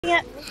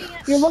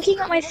You're looking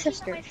at my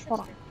sister.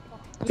 Hold on.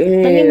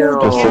 Damn. Let me move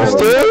the camera.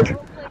 Sister?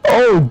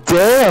 Oh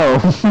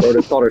damn! Or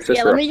just called her sister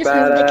Yeah, let me just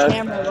move the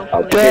camera real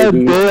quick. God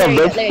damn,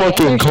 that's There you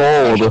fucking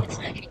go. cold.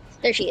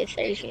 There she is.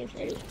 There she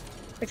is.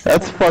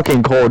 That's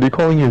fucking cold. You're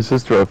calling your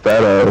sister a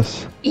fat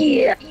ass.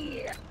 Yeah.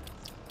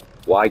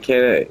 Why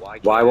can't it?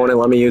 Why won't it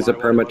let me use a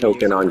perma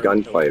token on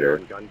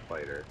Gunfighter?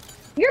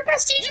 You're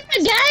prestiging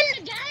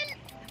again?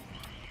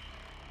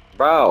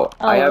 Bro,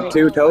 I have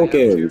 2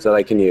 tokens that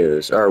I can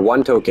use. Or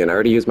 1 token. I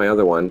already used my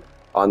other one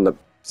on the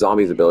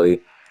zombies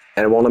ability.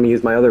 And it won't let me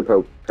use my other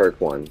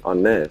perk one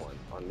on this.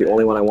 The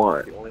only one I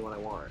want.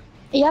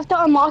 You have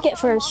to unlock it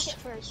first.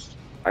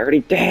 I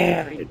already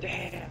did.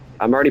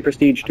 I'm already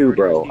prestige 2,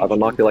 bro. I've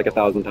unlocked it like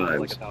 1,000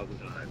 times.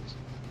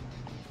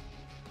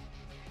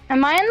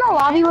 Am I in the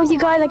lobby with you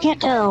guys? I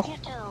can't tell.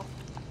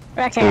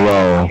 Okay.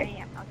 Bro.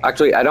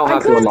 Actually, I don't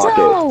have to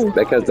unlock it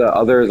because the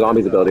other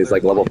zombies ability is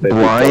like level 50.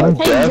 Blind,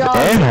 Hey, deaf, Josh.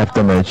 and half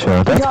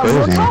dementia. That's Yo,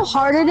 look crazy. how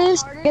hard it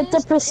is to get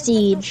the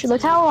prestige.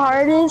 Look how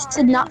hard it is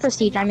to not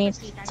prestige, I mean,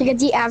 to get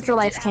the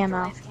afterlife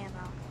camo.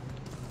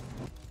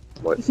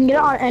 What? You can get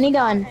it on any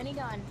gun.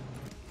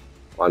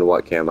 On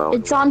what camo?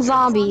 It's on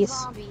zombies.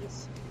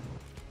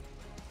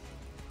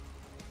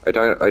 Are you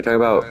talking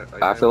about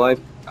Afterlife?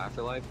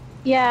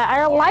 Yeah,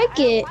 I like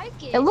it.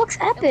 It looks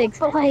epic,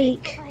 but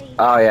like...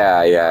 Oh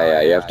yeah.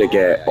 You have to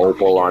get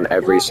opal on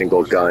every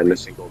single gun,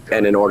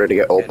 and in order to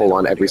get opal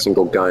on every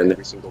single gun,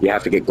 you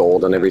have to get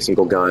gold on every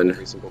single gun.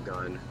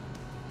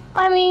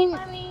 I mean,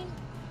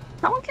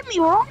 don't get me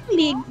wrong,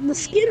 the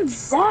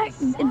skin's that,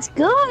 it's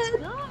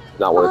good.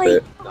 Not worth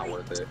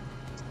it.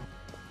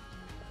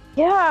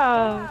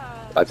 Yeah.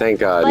 I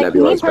think Like,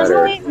 Nebula's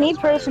better. me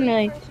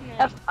personally,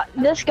 if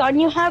this gun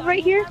you have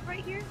right here,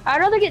 I'd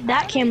rather get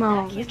that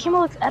camo. This camo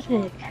looks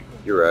epic.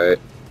 You're right.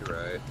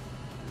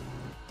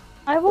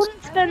 I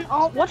wouldn't spend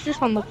all. What's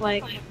this one look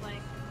like?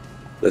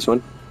 This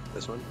one?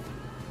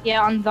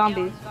 Yeah, on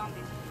zombies.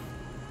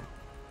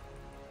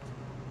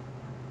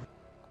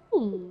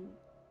 Ooh.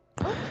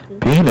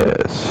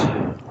 Penis.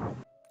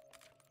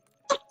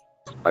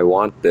 I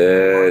want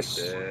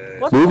this.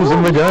 What's Boobs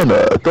and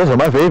vagina. Those are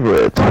my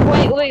favorite.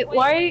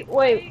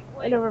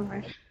 Wait, never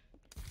mind.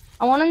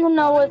 I wanted to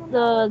know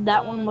what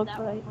that one looks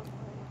like.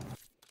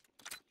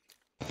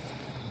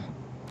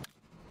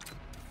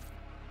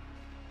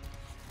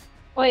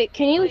 Wait,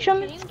 can you show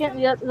me the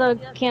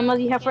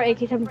camos you have for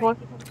AK-74?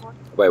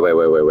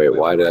 Wait.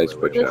 Why did I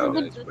switch This out?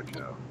 is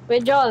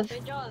Wait, Jaws.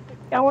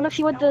 I want to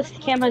see what the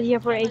camos you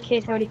have for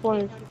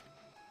AK-74 is.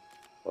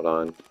 Hold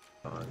on.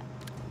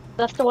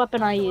 That's the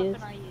weapon I use.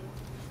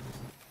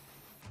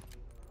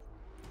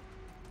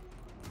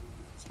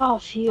 Oh,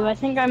 phew. I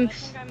think I'm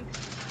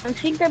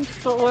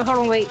so. Hold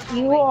on, wait.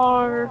 You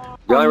are.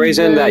 The only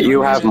reason that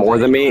you have more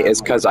than me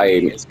is because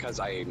I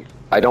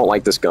don't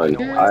like this gun.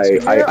 I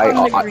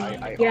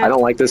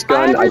don't like this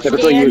gun. I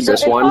typically use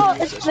this one.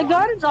 The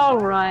gun's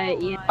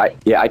alright,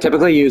 yeah. I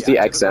typically use the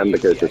XM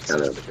because it's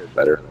kind of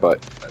better.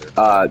 But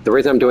the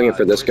reason I'm doing it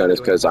for this gun is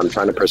because I'm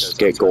trying to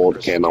get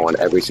gold camo on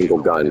every single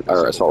gun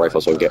or assault rifle,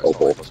 so I get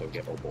opal.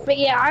 But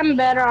yeah, I'm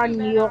better on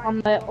you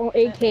on the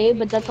AK,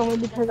 but that's only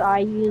because I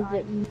use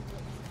it.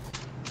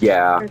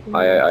 Yeah,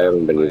 I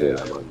haven't been using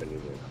that much.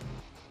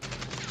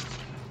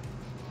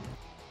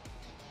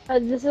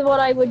 This is what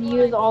I would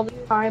use all the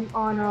time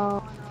on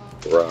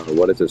Bro,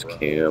 what is this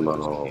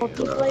camo?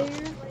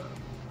 multiplayer.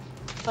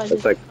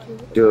 It's like,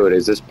 dude,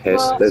 is this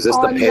piss? Is this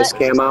the piss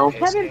camo?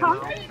 Kevin,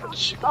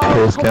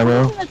 Piss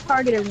camo? the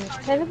target range.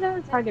 Kevin's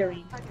in the target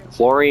range.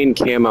 Fluorine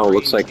camo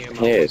looks like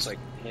piss.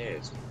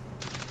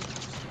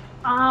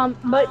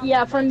 But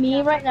yeah, for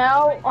me right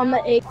now on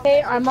the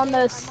AK, I'm on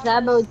the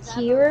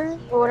Saboteur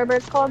or whatever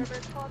it's called.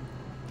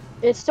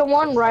 It's the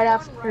one right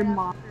after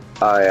Mom.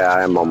 Oh yeah,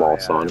 I'm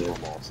almost on.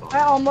 I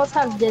almost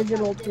have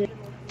digital too.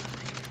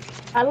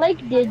 I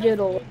like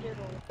digital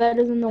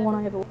better than the one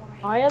I have.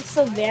 I have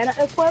Savannah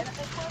equipped,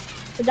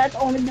 but that's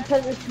only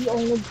because it's the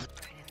only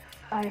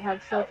I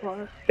have so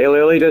far. It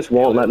literally just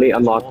won't let me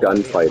unlock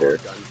Gunfighter.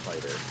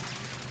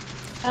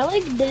 I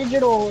like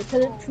digital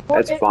because it's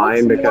more. That's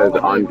fine because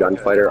on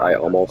Gunfighter I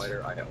almost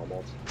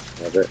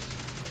have it.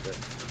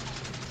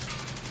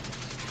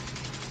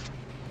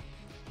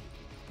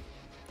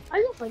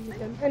 I just like this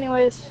gun.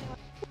 Anyways.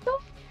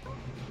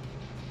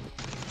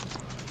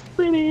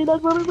 Wait!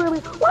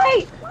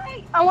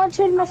 I want to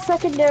change my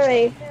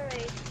secondary.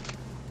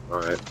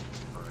 Alright.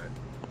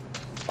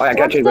 Oh, I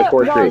gotta change my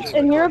core streaks.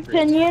 In your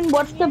opinion,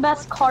 what's the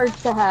best card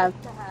to have?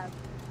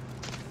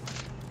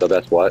 The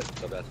best what?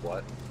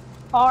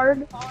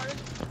 Card?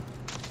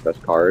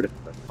 Best card?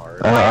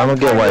 I don't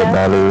get why it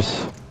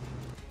matters.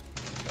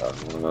 I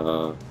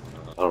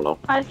don't know.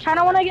 I kind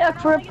of want to get a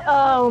Crypt,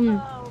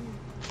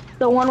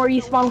 the one where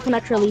you spawn with an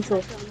extra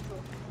lethal.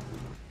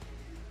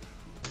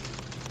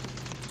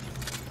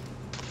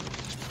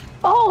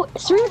 Oh,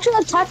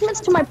 300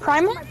 attachments to my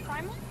primer?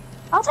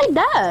 I'll take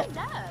that.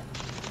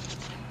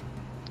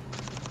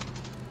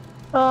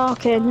 Oh,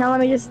 okay, now let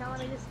me just...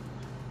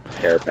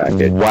 Care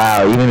package.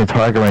 Wow, even the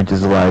target range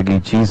is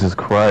laggy. Jesus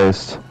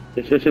Christ.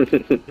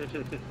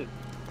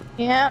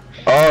 Yeah.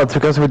 Oh, it's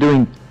because we're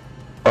doing.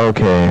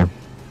 Okay.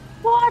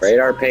 What?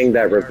 Radar ping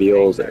that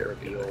reveals it.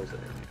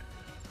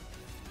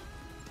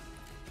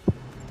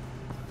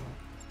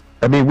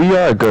 I mean, we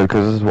are good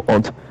because this is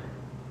what.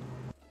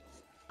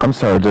 I'm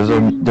sorry. There's a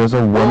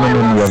woman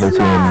in the other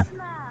team.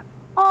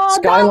 Oh,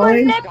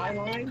 Skyline? that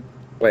was Nick.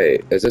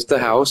 Wait, is this the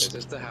house?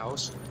 Yes,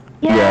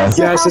 Yeah. this Yes,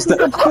 house it's is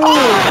the pool.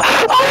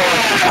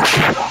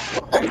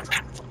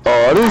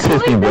 Oh, this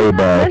hits me way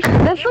back.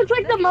 This looks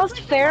like the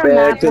most fair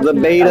Back map. to the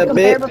beta,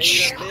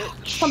 bitch.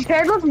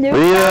 Compared with We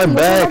are Nuketown,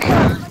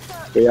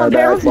 back. We are compared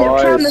back, with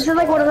Nuketown, this boys. is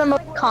like one of the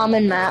most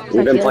common maps.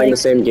 We've I been feel playing the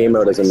like. same game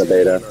mode as in the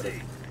beta.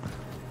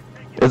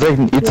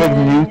 It's like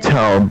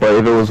Newtown, but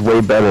if it was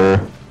way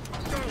better.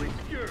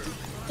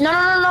 No.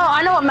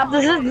 I know what map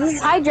this is. This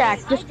is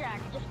Hijack. Just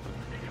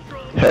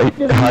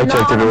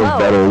Hijacked if it was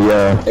better,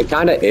 yeah. It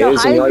kind of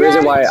is, and the only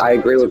reason why I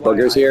agree with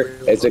Boogers here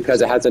is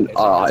because it has an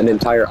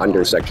entire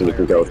undersection you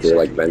can go through,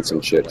 like vents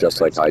and shit, just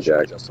like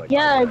Hijack.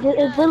 yeah,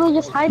 it's literally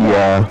just Hijack.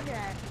 Yeah.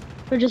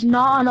 We're just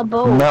not on a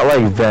boat. Not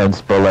like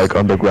vents, but like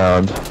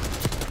underground.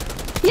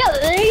 Yeah,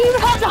 they even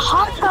have the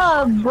hot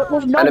tub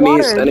with no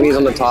Enemies, water. enemies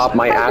on the top.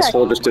 My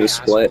asshole just did a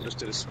split.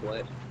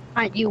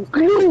 You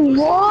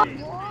what?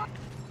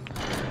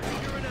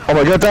 Oh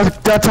my god,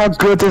 that's how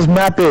good this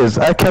map is.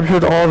 I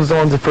captured all the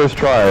zones the first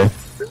try.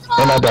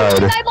 And I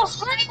died.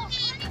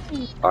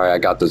 All right, I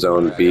got the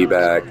zone B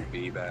back.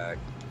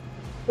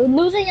 We're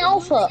losing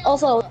Alpha.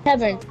 Also,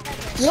 Kevin,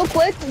 real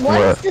quick,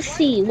 what is the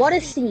C? What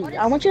is C?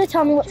 I want you to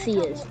tell me what C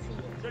is.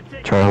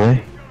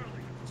 Charlie?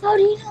 How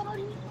do you know?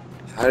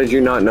 How did you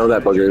not know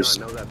that, Boogers?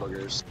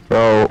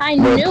 Bro, I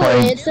we're knew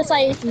playing. it, it's just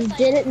I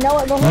didn't know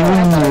it before.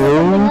 I thought it was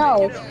something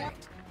else.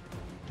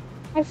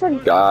 I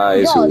forgot.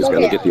 Guys, who's okay.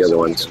 gonna get the other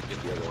ones?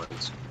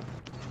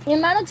 The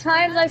amount of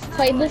times I've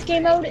played this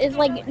game mode is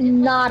like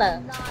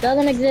nada.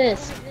 Doesn't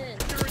exist.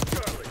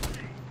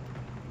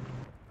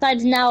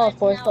 Besides now, of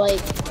course, but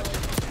like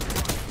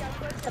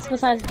that's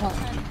besides the point.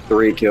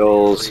 3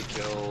 kills.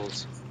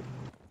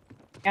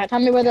 Yeah, tell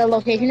me where their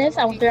location is.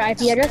 I want their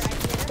IP address.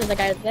 There's a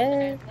guy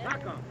there.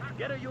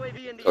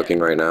 Cooking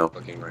right now.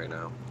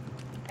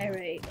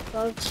 Alright,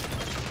 so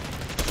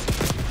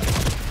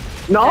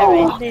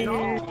No. right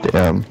there.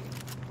 Damn.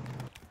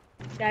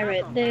 Guy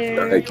right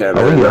there. Hey,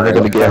 Kevin. Are we ever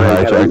gonna get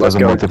hijacked Let's as a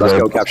go. Let's multiplayer?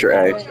 go capture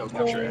A. Right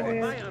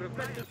there.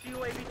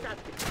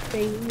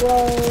 They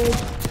road.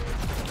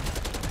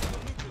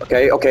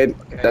 Okay.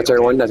 That's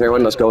everyone.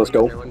 Let's go.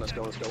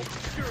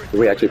 Did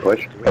we actually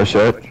push? Oh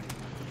shit.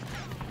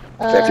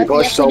 We actually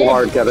push yes, so we did.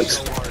 hard, Kevin.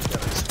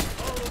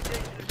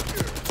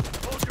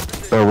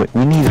 Bro,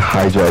 we need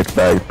hijack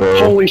back, bro.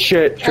 Holy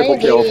shit! I Triple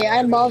kill. agree.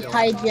 I love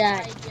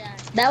Hijack.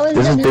 That was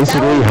This is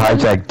basically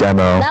hijack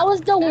demo. That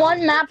was the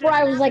one map where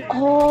I was like,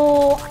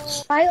 oh,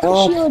 I have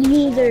Oh. shield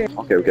user.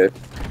 Okay.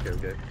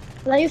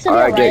 I used to be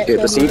Alright, a get riot the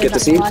shield seat, get the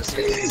user back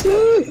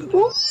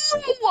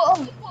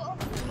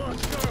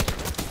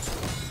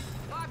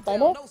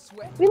in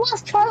we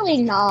lost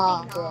Charlie.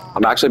 Nah. Bro.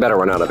 I'm actually about to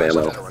run out of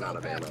ammo.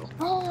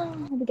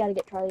 Oh, we gotta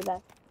get Charlie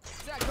back.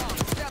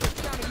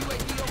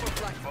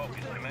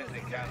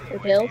 Your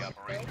kills?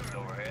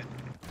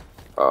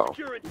 Oh.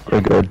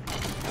 We're good.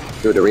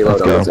 Dude, the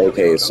reload on Let's this go. AK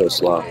is so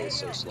slow.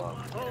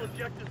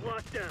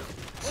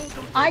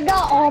 I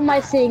got all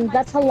my things.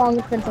 That's how long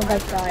it's been since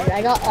I've tried.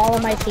 I got all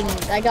of my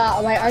things. I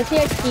got my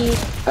RCXD.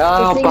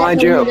 Oh,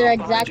 behind you. Their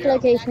exact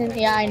location.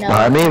 Yeah, I know.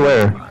 I mean,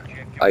 where?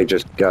 They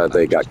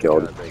got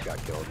killed.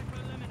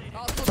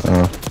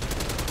 Oh.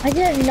 I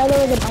didn't know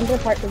there was an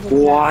underpart to this.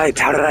 What?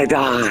 How did I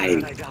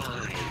die?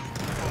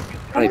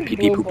 I pee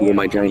pee poo poo in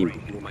my giant.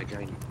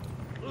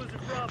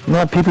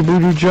 Not people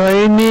who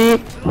join me.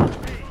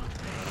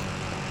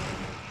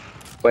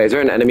 Wait, is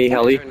there an enemy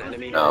heli?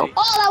 No.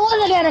 Oh, that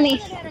was an enemy.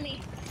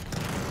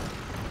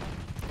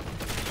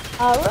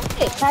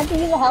 Right. Time to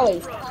use a heli.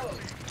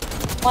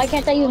 Why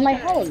can't I use my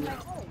heli?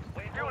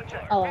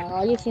 Oh, well,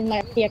 I'll use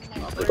my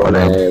RTXD.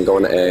 I'm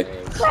going to A.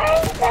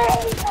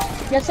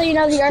 Just so you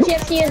know, the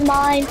RTXD is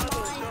mine.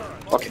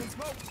 Okay.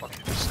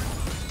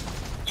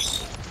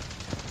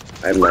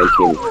 I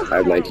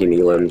have 19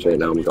 elims right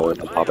now. I'm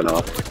popping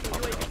off.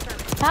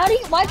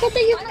 Why can't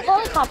they use my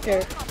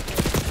helicopter?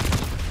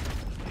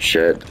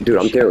 Shit, dude,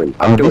 I'm doing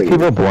Are these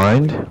people it.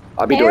 blind?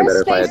 I'll be doing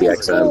better if I had the Airspace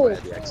is XM.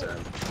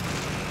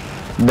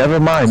 cool. Never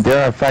mind,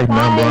 they're in fact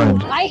not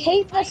blind. I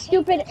hate the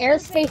stupid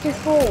airspace is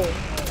full.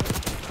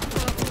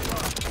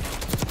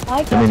 I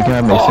mean, it kind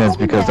of makes sense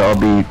because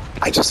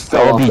I just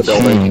fell I'll off be the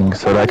building. cheating,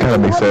 so that kind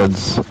of makes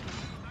sense.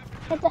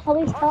 What the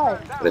hell is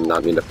that? I did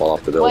not mean to fall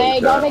off the building.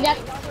 Wait, don't forget.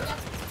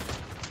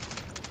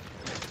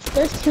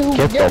 There's two.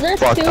 Get the there's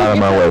fuck two out of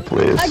my way,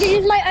 different- please. I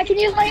can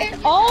use my.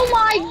 Oh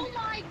my!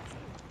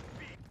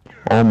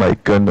 Oh my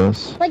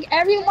goodness. Like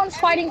everyone's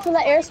fighting for the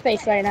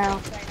airspace right now.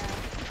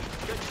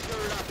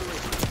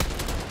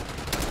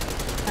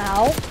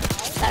 Ow,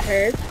 that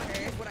hurt.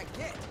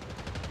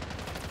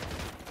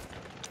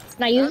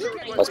 Can I use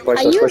it? Let's push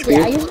I B. used my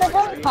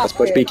helicopter. Let's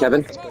push B,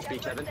 Kevin.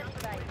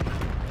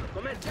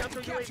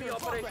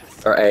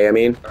 Or A, I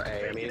mean.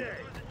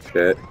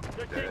 Shit.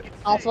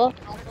 Alpha.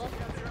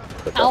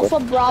 Alpha,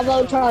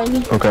 Bravo,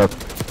 Charlie. Okay.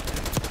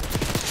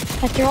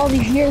 After all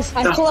these years,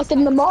 I collected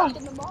them all.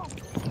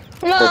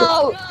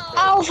 No!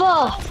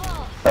 Alpha!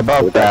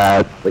 About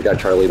that. We got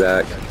Charlie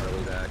back.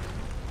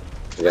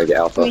 We gotta get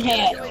Alpha.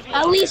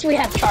 At least we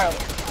have Charlie.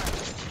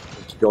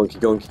 Keep going,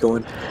 keep going, keep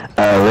going.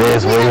 At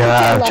least we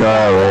have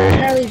Charlie.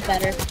 Charlie's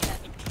better,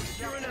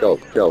 Go,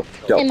 go,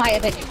 go. in my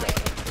opinion.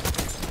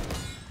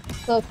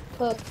 Click,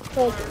 click,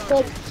 click,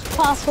 click.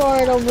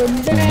 Password over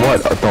there.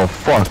 What the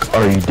fuck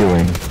are you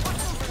doing?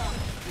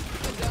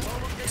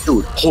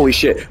 Dude, holy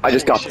shit. I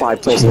just got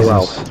 5 kills in a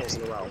row.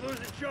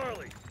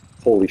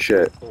 Holy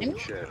shit.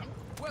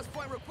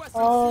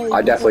 Oh,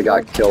 I definitely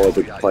got kill of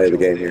the play of the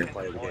game here.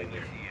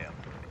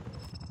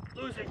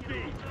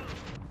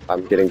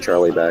 I'm getting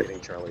Charlie back.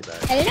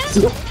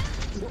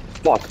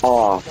 Fuck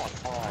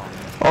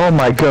off. Oh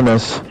my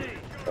goodness.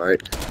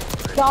 Alright.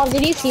 Dog,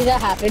 did you see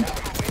that happen?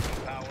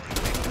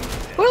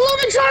 We're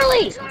losing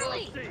Charlie!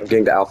 I'm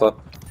getting to Alpha.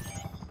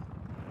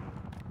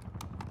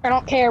 I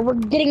don't care, we're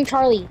getting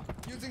Charlie.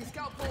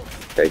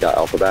 Okay, got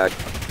Alpha back.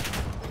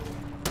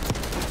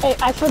 Hey,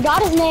 I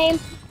forgot his name,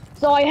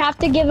 so I have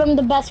to give him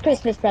the best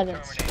Christmas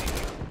presents.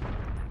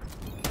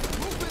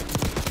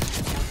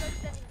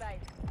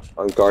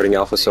 I'm guarding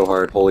Alpha so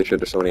hard. Holy shit,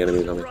 there's so many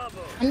enemies on me.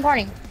 I'm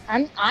guarding.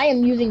 I'm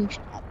using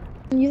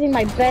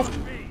my best.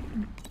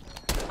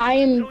 I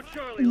am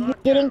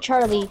getting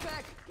Charlie.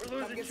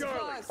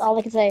 That's all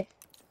I can say.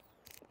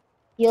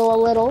 Heal a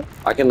little.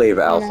 I can leave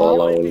Alpha No.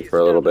 alone for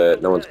a little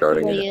bit. No one's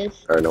guarding There he it.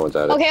 is. Or no one's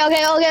at it. Okay. No,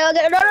 I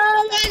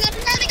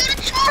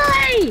got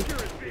Charlie!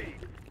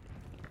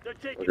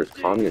 Just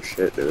calm your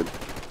shit, dude.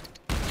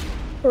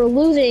 We're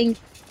losing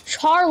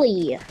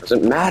Charlie.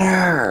 Doesn't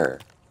matter.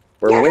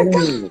 We're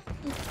winning.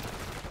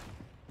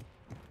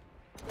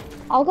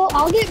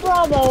 I'll get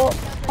Bravo.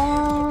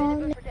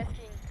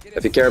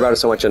 If you care about it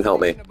so much, then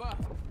help me.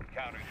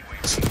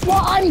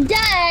 Well, I'm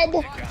dead.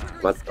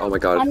 Oh my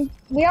god.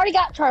 We already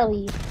got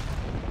Charlie.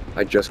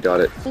 I just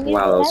got it.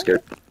 Wow, that was scary.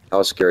 That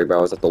was scary, bro.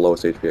 I was at the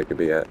lowest HP I could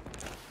be at.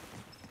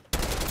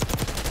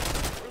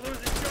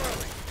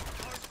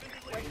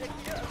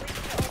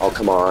 Oh,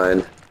 come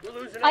on.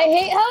 I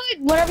hate how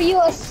whenever you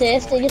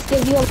assist, it just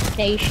gives you a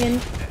location.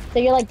 So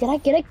you're like, did I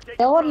get a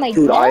kill on my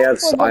Dude, death? I have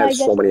or did I have just-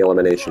 so many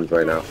eliminations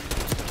right now.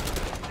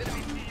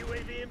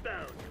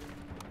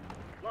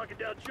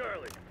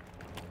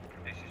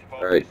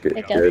 Alright, good,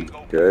 Okay.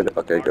 good.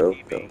 Okay, go.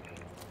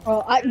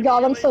 Oh,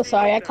 God, I'm so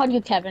sorry. I called you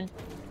Kevin.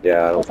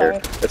 Yeah, I don't care.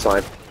 Okay. It's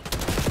fine.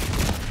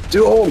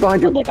 Dude, oh,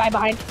 behind you. The guy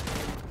behind.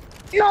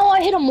 No,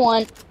 I hit him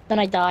once. Then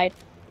I died.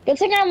 Good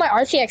thing I have my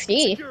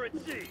RCXD.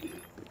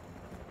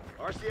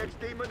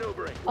 RCXD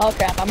maneuvering. Oh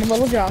crap, I'm a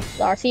little drunk.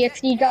 The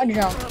RCXD got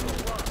drunk.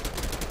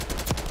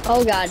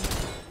 Oh god.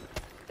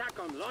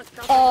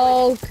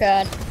 Oh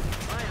god.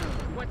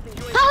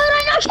 How did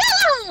I not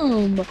kill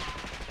him?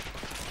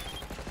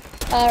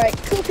 Alright,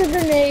 cooker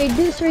grenade,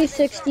 do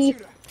 360,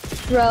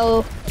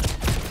 throw.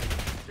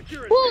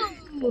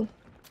 Woo!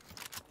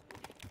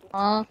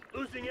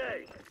 Losing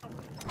A.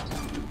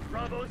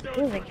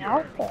 Losing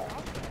Alpha.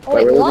 Oh Wait,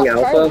 wait, we're we losing lost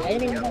Alpha? Charlie. I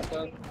didn't even know.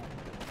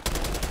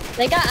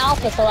 They got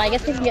Alpha, so I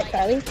guess we can get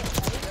Charlie.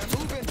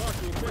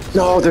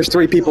 No, there's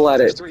 3 people at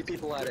it. Okay,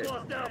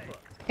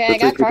 I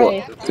There's got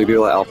Charlie. 3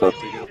 people at Alpha.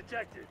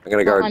 I'm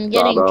gonna guard I'm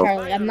getting Bravo.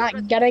 Charlie. I'm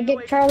not gonna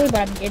get Charlie,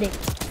 but I'm getting.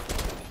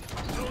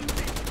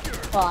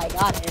 Well, I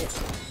got it.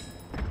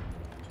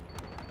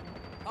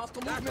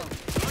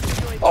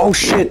 Oh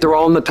shit, they're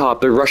all on the top.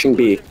 They're rushing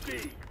B.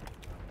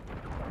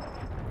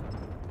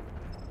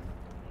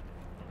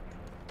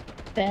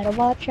 Better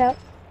watch out.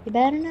 You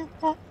better not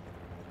stop.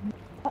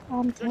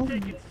 I'm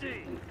telling you.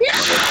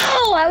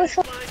 No! I was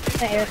so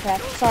my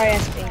aircraft. Sorry, I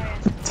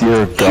screamed.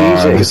 Dear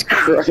God. Jesus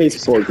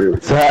Christ, poor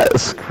group. That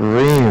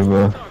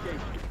scream.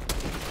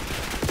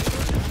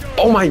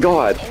 Oh my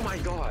god.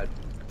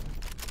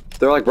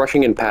 They're like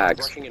rushing in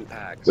packs.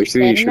 We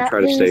should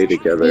try to stay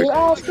together.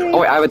 Oh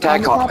wait, I have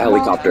attack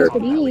helicopter.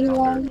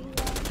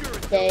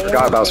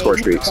 Forgot about score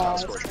streaks.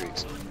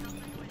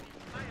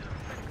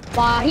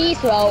 Why he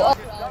throw a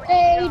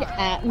grenade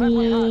at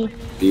me?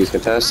 These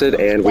contested,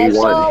 and we That's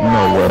won. all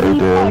No way,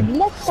 right, dude.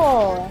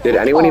 missile. Did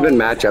anyone even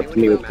match up to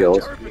me with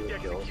kills?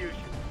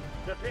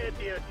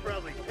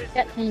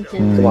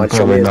 Come on,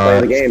 show me us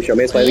play the game. Show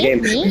me us play the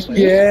game. Me?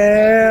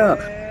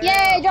 Yeah!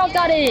 Yay, Joe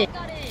got it.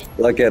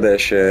 Look at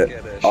this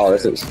shit. Oh,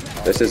 this is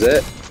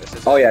it.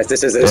 Oh yes,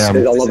 this is it. Damn. I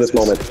love this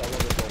moment.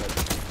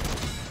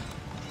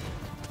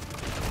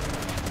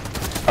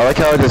 I like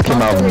how it just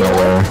came out of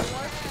nowhere.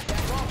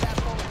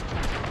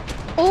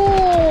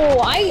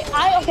 Oh,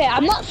 okay,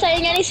 I'm not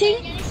saying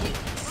anything.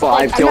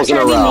 5 I'm kills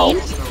not in a trying to row. be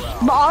mean,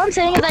 but all I'm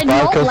saying is I 5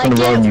 don't kills like in a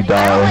row and you it. I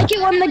die. don't like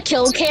it when the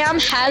kill cam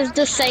has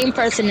the same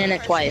person in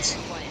it twice.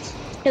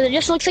 Because it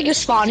just looks like you're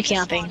spawn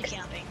camping.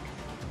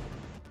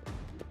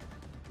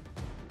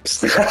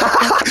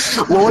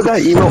 What was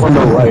that email on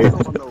the right?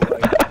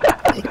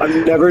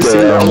 I've never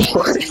seen that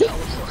one.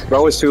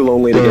 Bro is too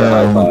lonely to get a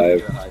high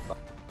five.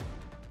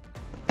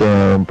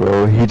 Damn,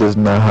 bro. He does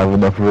not have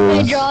enough Hey,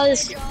 rules.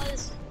 Jaws.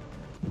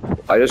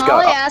 I just All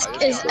I got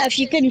ask is if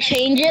you can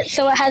change it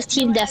so it has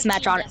team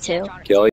deathmatch on it too. kill